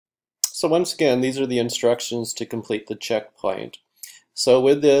So once again, these are the instructions to complete the checkpoint. So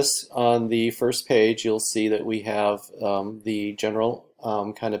with this, on the first page, you'll see that we have the general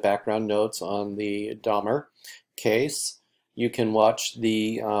kind of background notes on the Dahmer case. You can watch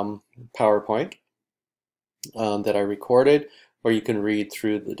the PowerPoint that I recorded, or you can read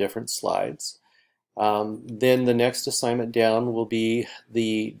through the different slides. Then the next assignment down will be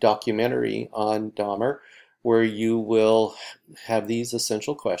the documentary on Dahmer, where you will have these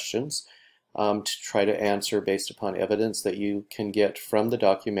essential questions to try to answer based upon evidence that you can get from the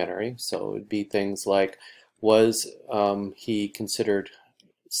documentary. So it would be things like, was he considered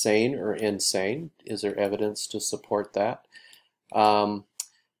sane or insane? Is there evidence to support that?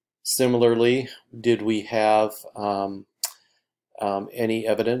 Similarly, did we have any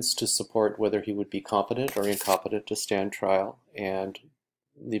evidence to support whether he would be competent or incompetent to stand trial? And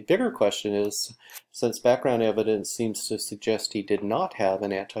the bigger question is, since background evidence seems to suggest he did not have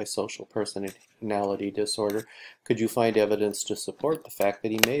an antisocial personality disorder, could you find evidence to support the fact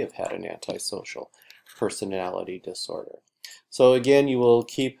that he may have had an antisocial personality disorder? So again, you will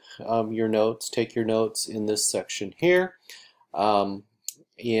keep your notes, take your notes in this section here. And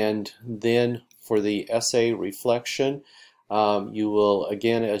then for the essay reflection, you will,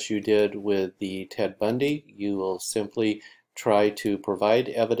 again, as you did with the Ted Bundy, you will simply try to provide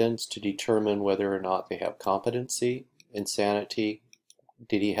evidence to determine whether or not they have competency, insanity.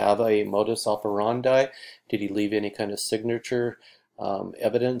 Did he have a modus operandi? Did he leave any kind of signature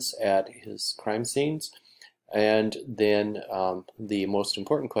evidence at his crime scenes? And then the most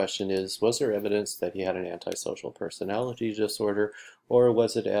important question is, was there evidence that he had an antisocial personality disorder, or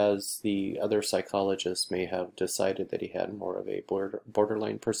was it, as the other psychologists may have decided, that he had more of a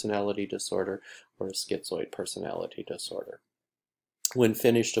borderline personality disorder or a schizoid personality disorder? When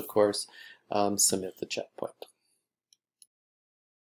finished, of course, submit the checkpoint.